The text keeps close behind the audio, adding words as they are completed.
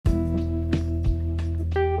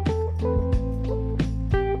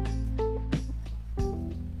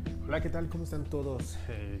Hola, ¿qué tal? ¿Cómo están todos?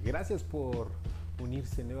 Gracias por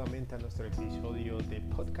unirse nuevamente a nuestro episodio de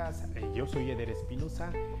podcast. Yo soy Eder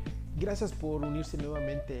Espinosa. Gracias por unirse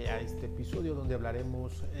nuevamente a este episodio donde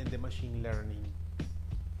hablaremos de Machine Learning.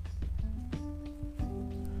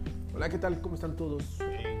 Hola, ¿qué tal? ¿Cómo están todos?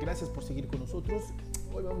 Gracias por seguir con nosotros.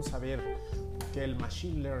 Hoy vamos a ver que el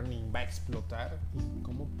Machine Learning va a explotar y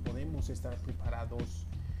cómo podemos estar preparados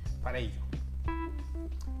para ello.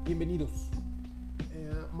 Bienvenidos.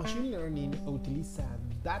 Machine Learning utiliza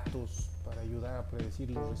datos para ayudar a predecir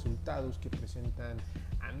los resultados que presentan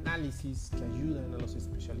análisis que ayudan a los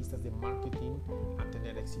especialistas de marketing a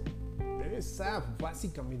tener éxito. Esa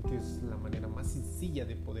básicamente es la manera más sencilla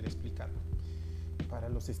de poder explicarlo. Para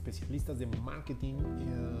los especialistas de marketing,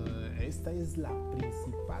 esta es la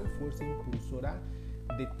principal fuerza impulsora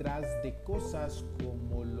detrás de cosas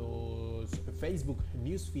como los Facebook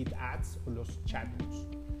Newsfeed Ads o los chatbots.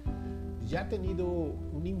 Ya ha tenido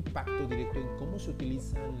un impacto directo en cómo se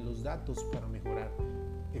utilizan los datos para mejorar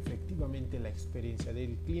efectivamente la experiencia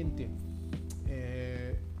del cliente.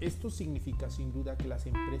 Esto significa sin duda que las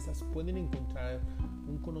empresas pueden encontrar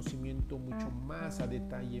un conocimiento mucho más a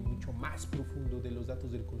detalle, mucho más profundo de los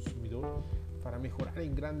datos del consumidor para mejorar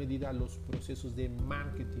en gran medida los procesos de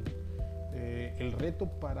marketing. El reto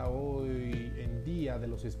para hoy en día de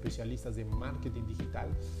los especialistas de marketing digital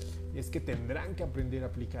es que tendrán que aprender a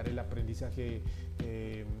aplicar el aprendizaje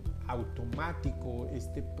automático,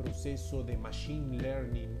 este proceso de machine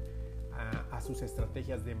learning a sus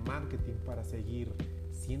estrategias de marketing para seguir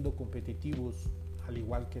siendo competitivos al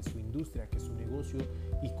igual que su industria, que su negocio,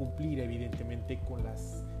 y cumplir evidentemente con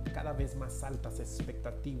las cada vez más altas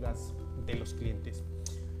expectativas de los clientes.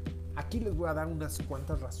 Aquí les voy a dar unas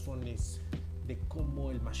cuantas razones de cómo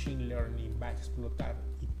el Machine Learning va a explotar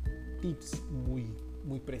y tips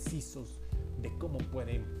muy precisos de cómo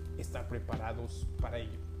pueden estar preparados para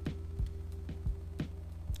ello.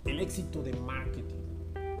 El éxito de marketing.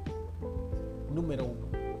 Número 1.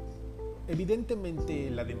 Evidentemente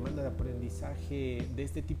la demanda de aprendizaje, de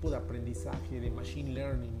este tipo de aprendizaje de Machine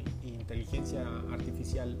Learning e inteligencia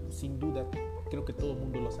artificial, sin duda, creo que todo el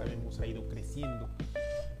mundo lo sabemos, ha ido creciendo.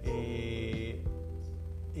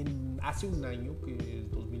 Hace un año, que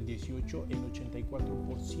es 2018, el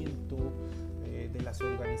 84% de las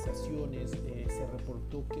organizaciones se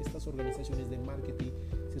reportó que estas organizaciones de marketing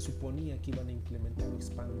se suponía que iban a implementar o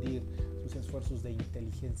expandir sus esfuerzos de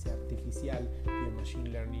inteligencia artificial y de machine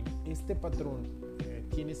learning. Este patrón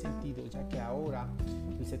tiene sentido, ya que ahora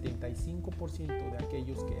el 75% de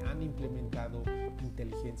aquellos que han implementado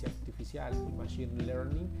inteligencia artificial y machine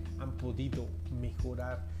learning han podido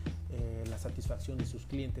mejorar la satisfacción de sus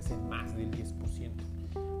clientes en más del 10%.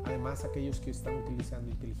 Además, aquellos que están utilizando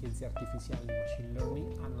inteligencia artificial y machine learning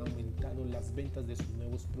han aumentado las ventas de sus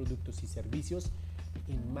nuevos productos y servicios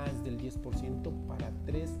en más del 10% para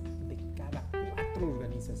 3 de cada 4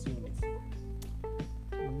 organizaciones.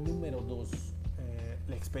 Número 2,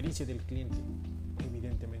 la experiencia del cliente,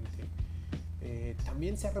 evidentemente.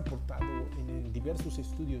 También se ha reportado en diversos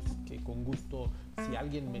estudios que con gusto, si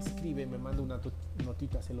alguien me escribe, me manda una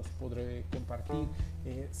notita, se los podré compartir.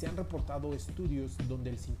 Se han reportado estudios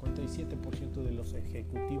donde el 57% de los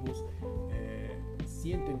ejecutivos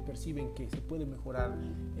perciben que se puede mejorar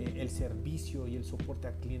el servicio y el soporte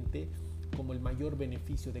al cliente como el mayor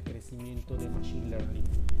beneficio de crecimiento de Machine Learning.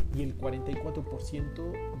 Y el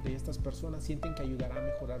 44% de estas personas sienten que ayudará a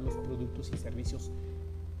mejorar los productos y servicios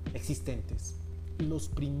existentes. Los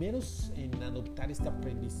primeros en adoptar este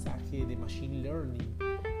aprendizaje de Machine Learning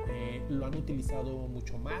lo han utilizado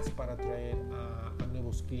mucho más para atraer a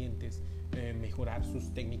nuevos clientes, mejorar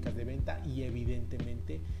sus técnicas de venta y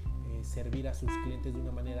evidentemente servir a sus clientes de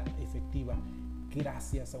una manera efectiva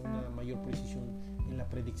gracias a una mayor precisión en la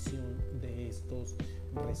predicción de estos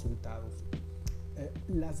resultados.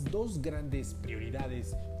 Las dos grandes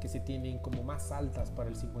prioridades que se tienen como más altas para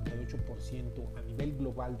el 58% a nivel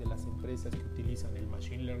global de las empresas que utilizan el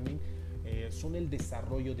Machine Learning son el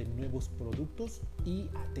desarrollo de nuevos productos y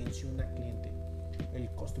atención al cliente, el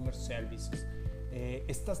Customer Services.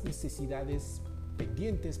 Estas necesidades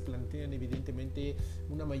pendientes plantean evidentemente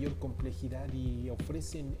una mayor complejidad y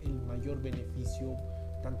ofrecen el mayor beneficio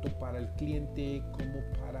tanto para el cliente como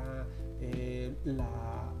para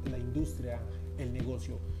la industria, el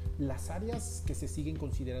negocio. Las áreas que se siguen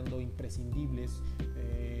considerando imprescindibles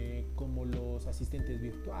como los asistentes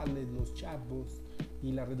virtuales, los chatbots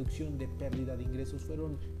y la reducción de pérdida de ingresos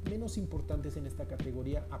fueron menos importantes en esta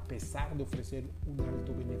categoría a pesar de ofrecer un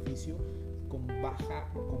alto beneficio con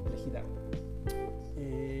baja complejidad.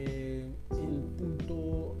 El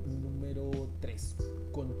punto número 3,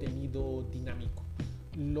 contenido dinámico.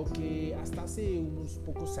 Lo que hasta hace unos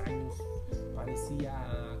pocos años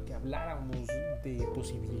parecía que habláramos de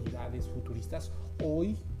posibilidades futuristas,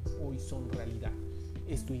 hoy son realidad.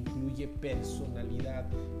 Esto incluye personalidad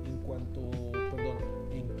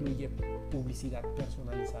incluye publicidad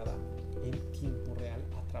personalizada en tiempo real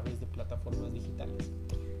a través de plataformas digitales.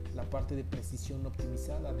 La parte de precisión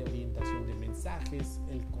optimizada de orientación de mensajes,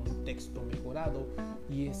 el contexto mejorado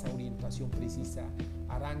y esa orientación precisa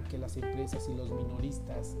harán que las empresas y los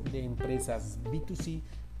minoristas de empresas B2C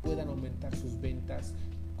puedan aumentar sus ventas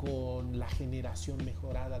con la generación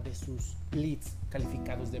mejorada de sus leads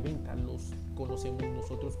calificados de venta. Los conocemos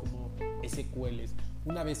nosotros como SQLs.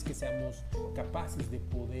 Una vez que seamos capaces de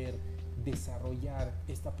poder desarrollar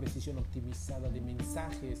esta precisión optimizada de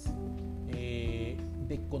mensajes,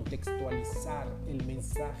 de contextualizar el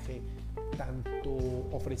mensaje, tanto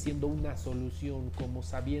ofreciendo una solución como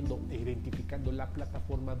sabiendo e identificando la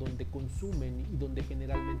plataforma donde consumen y donde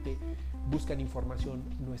generalmente buscan información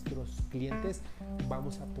nuestros clientes,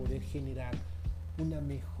 vamos a poder generar una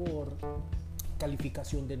mejor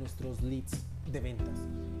calificación de nuestros leads de ventas.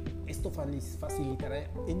 Esto facilitará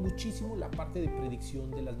en muchísimo la parte de predicción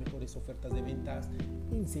de las mejores ofertas de ventas,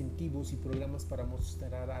 incentivos y programas para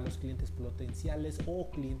mostrar a los clientes potenciales o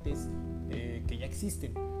clientes que ya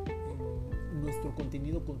existen. Nuestro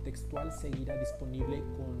contenido contextual seguirá disponible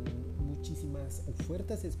con muchísimas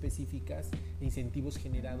ofertas específicas e incentivos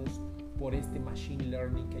generados por este Machine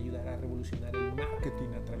Learning que ayudará a revolucionar el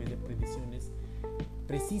marketing a través de predicciones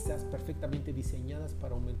precisas, perfectamente diseñadas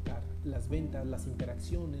para aumentar las ventas, las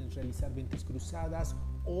interacciones, realizar ventas cruzadas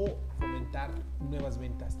o fomentar nuevas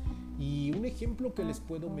ventas. Y un ejemplo que les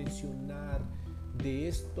puedo mencionar de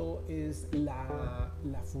esto es la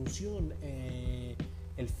función,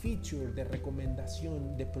 el feature de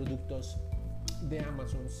recomendación de productos de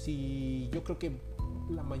Amazon. Si yo creo que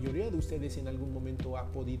la mayoría de ustedes en algún momento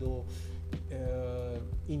ha podido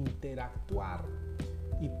interactuar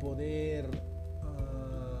y poder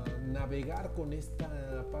navegar con esta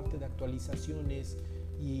parte de actualizaciones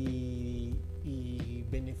y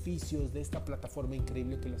beneficios de esta plataforma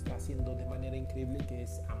increíble que lo está haciendo de manera increíble, que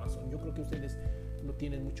es Amazon. Yo creo que ustedes lo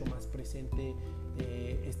tienen mucho más presente,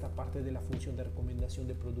 esta parte de la función de recomendación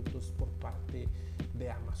de productos por parte de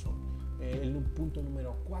Amazon. El punto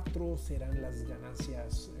número 4 serán las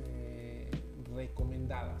ganancias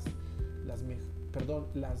recomendadas,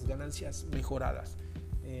 las ganancias mejoradas.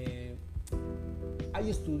 Hay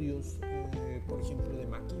estudios, por ejemplo, de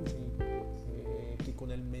McKinsey, que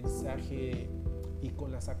con el mensaje y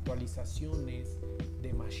con las actualizaciones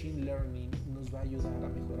de Machine Learning nos va a ayudar a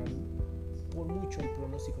mejorar por mucho el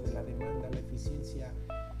pronóstico de la demanda, la eficiencia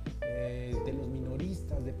de los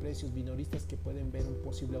minoristas, de precios minoristas que pueden ver un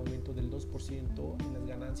posible aumento del 2% en las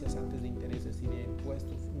ganancias antes de intereses y de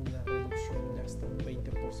impuestos, una reducción de hasta un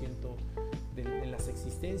 20% en las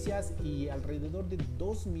existencias y alrededor de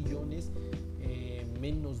 2 millones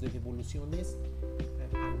menos de devoluciones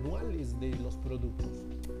anuales de los productos.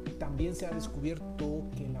 También se ha descubierto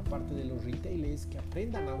que en la parte de los retailers que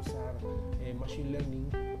aprendan a usar Machine Learning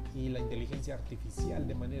y la inteligencia artificial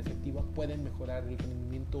de manera efectiva pueden mejorar el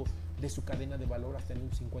rendimiento de su cadena de valor hasta en un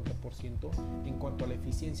 50% en cuanto a la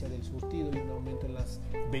eficiencia del surtido y un aumento en las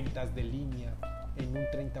ventas de línea en un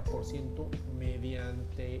 30%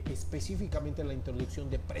 mediante específicamente la introducción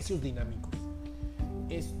de precios dinámicos.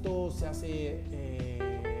 Esto se hace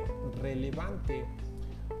relevante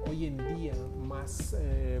hoy en día más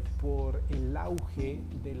por el auge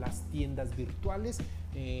de las tiendas virtuales,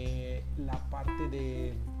 la parte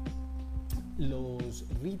de los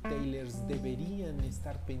retailers deberían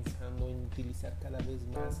estar pensando en utilizar cada vez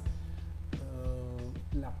más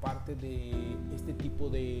la parte de este tipo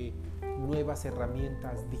de nuevas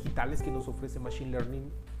herramientas digitales que nos ofrece Machine Learning,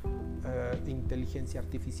 inteligencia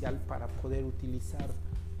artificial, para poder utilizar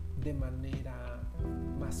de manera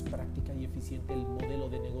más práctica y eficiente el modelo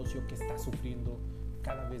de negocio que está sufriendo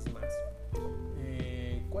cada vez más.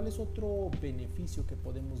 ¿Cuál es otro beneficio que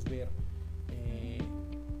podemos ver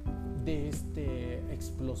de esta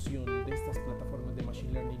explosión de estas plataformas de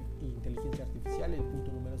Machine Learning e inteligencia artificial? El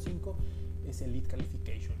punto número 5 es el lead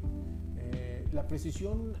qualification. La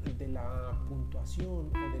precisión de la puntuación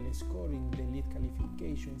o del scoring del lead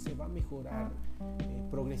qualification se va a mejorar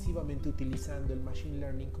progresivamente utilizando el Machine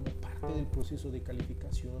Learning como parte del proceso de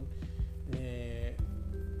calificación,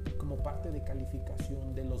 como parte de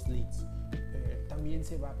calificación de los leads. También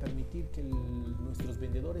se va a permitir que nuestros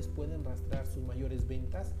vendedores puedan rastrear sus mayores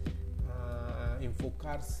ventas,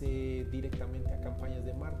 enfocarse directamente a campañas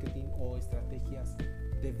de marketing o estrategias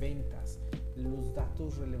de ventas. Los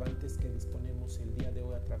datos relevantes que disponemos el día de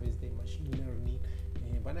hoy a través de Machine Learning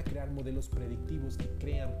van van a crear modelos predictivos que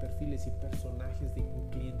crean perfiles y personajes de un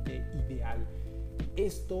cliente ideal.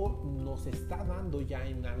 Esto nos está dando ya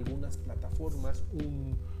en algunas plataformas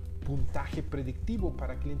un puntaje predictivo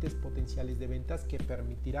para clientes potenciales de ventas que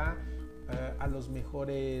permitirá unas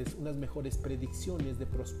mejores predicciones de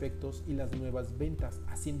prospectos y las nuevas ventas,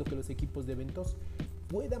 haciendo que los equipos de ventas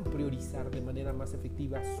puedan priorizar de manera más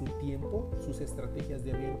efectiva su tiempo, sus estrategias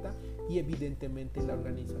de venta, y evidentemente la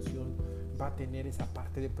organización va a tener esa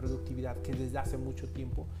parte de productividad que desde hace mucho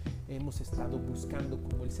tiempo hemos estado buscando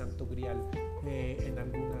como el santo grial en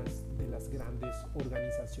algunas de las grandes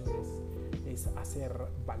organizaciones, es hacer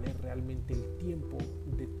valer realmente el tiempo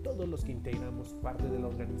de todos los que integramos parte de la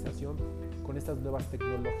organización. Con estas nuevas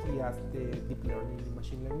tecnologías de Deep Learning y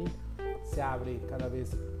Machine Learning se abre cada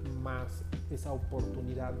vez más esa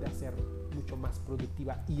oportunidad de hacer mucho más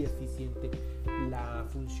productiva y eficiente la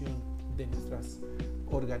función de nuestras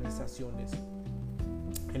organizaciones.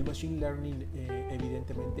 El Machine Learning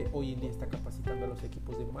evidentemente hoy en día está capacitando a los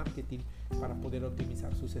equipos de marketing para poder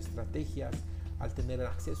optimizar sus estrategias al tener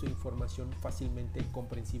acceso a información fácilmente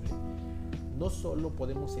comprensible. No solo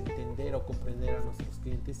podemos entender o comprender a nuestros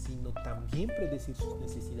clientes, sino también predecir sus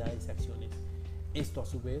necesidades y acciones. Esto a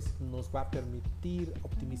su vez nos va a permitir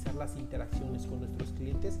optimizar las interacciones con nuestros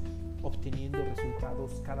clientes, obteniendo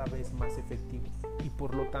resultados cada vez más efectivos y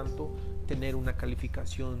por lo tanto tener una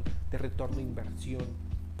calificación de retorno de inversión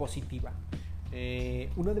positiva.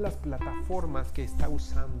 Una de las plataformas que está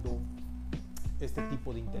usando este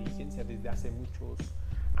tipo de inteligencia desde hace muchos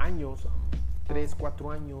años,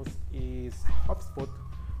 3-4 años, es HubSpot,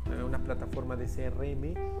 una plataforma de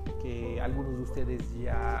CRM que algunos de ustedes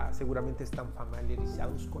ya seguramente están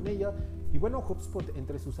familiarizados con ella. Y bueno, HubSpot,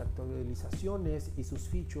 entre sus actualizaciones y sus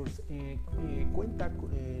features, cuenta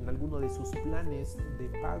en alguno de sus planes de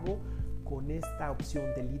pago con esta opción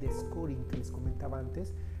de lead scoring que les comentaba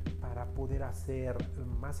antes, para poder hacer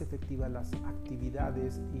más efectivas las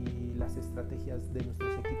actividades y las estrategias de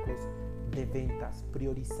nuestros equipos de ventas,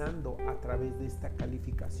 priorizando a través de esta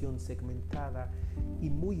calificación segmentada y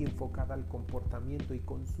muy enfocada al comportamiento y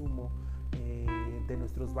consumo de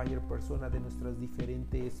nuestros buyer persona, de nuestras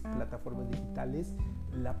diferentes plataformas digitales.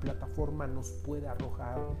 La plataforma nos puede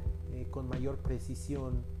arrojar con mayor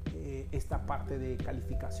precisión esta parte de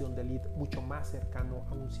calificación de lead mucho más cercano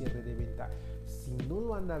a un cierre de venta. Si no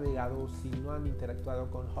lo han navegado, si no han interactuado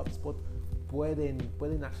con HubSpot,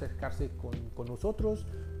 pueden acercarse con nosotros,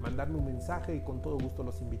 mandarme un mensaje y con todo gusto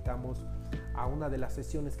los invitamos a una de las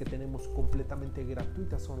sesiones que tenemos completamente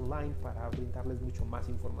gratuitas online para brindarles mucho más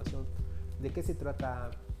información de qué se trata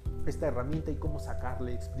esta herramienta y cómo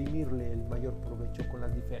sacarle, exprimirle el mayor provecho con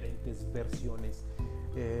las diferentes versiones.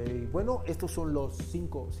 Bueno, estos son los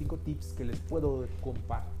 5 tips que les puedo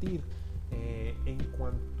compartir en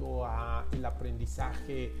cuanto a el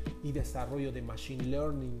aprendizaje y desarrollo de Machine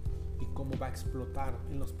Learning y cómo va a explotar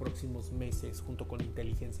en los próximos meses junto con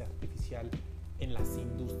inteligencia artificial en las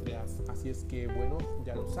industrias. Así es que bueno,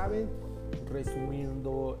 ya lo saben,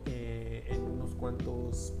 resumiendo en unos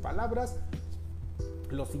cuantos palabras,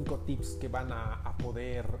 los 5 tips que van a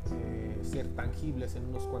poder ser tangibles en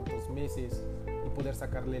unos cuantos meses y poder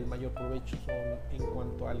sacarle el mayor provecho son en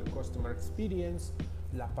cuanto al Customer Experience,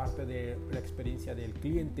 la parte de la experiencia del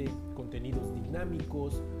cliente, contenidos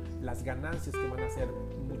dinámicos, las ganancias que van a ser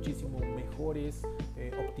muchísimo mejores,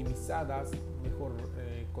 optimizadas, mejor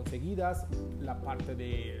conseguidas, la parte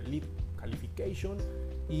de lead qualification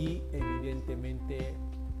y evidentemente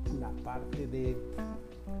la parte de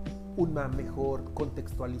una mejor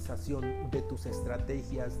contextualización de tus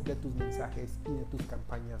estrategias, de tus mensajes y de tus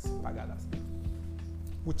campañas pagadas.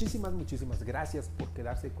 Muchísimas gracias por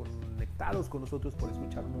quedarse conectados con nosotros, por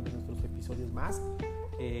escuchar uno de nuestros episodios más.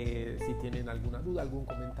 Si tienen alguna duda, algún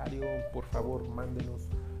comentario, por favor mándenos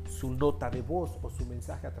su nota de voz o su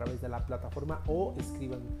mensaje a través de la plataforma o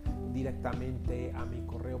escriban directamente a mi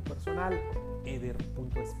correo personal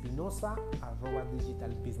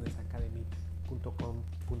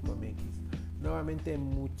eder.espinosa@digitalbusinessacademy.com.mx. Nuevamente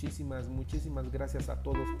muchísimas gracias a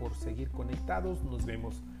todos por seguir conectados. Nos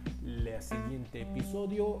vemos en el siguiente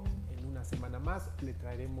episodio. En una semana más le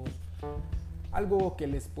traeremos algo que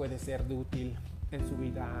les puede ser de útil en su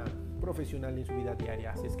vida profesional y en su vida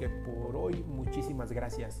diaria. Así es que por hoy muchísimas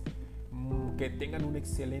gracias. Que tengan un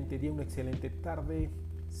excelente día, una excelente tarde.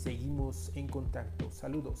 Seguimos en contacto.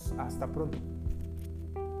 Saludos. Hasta pronto.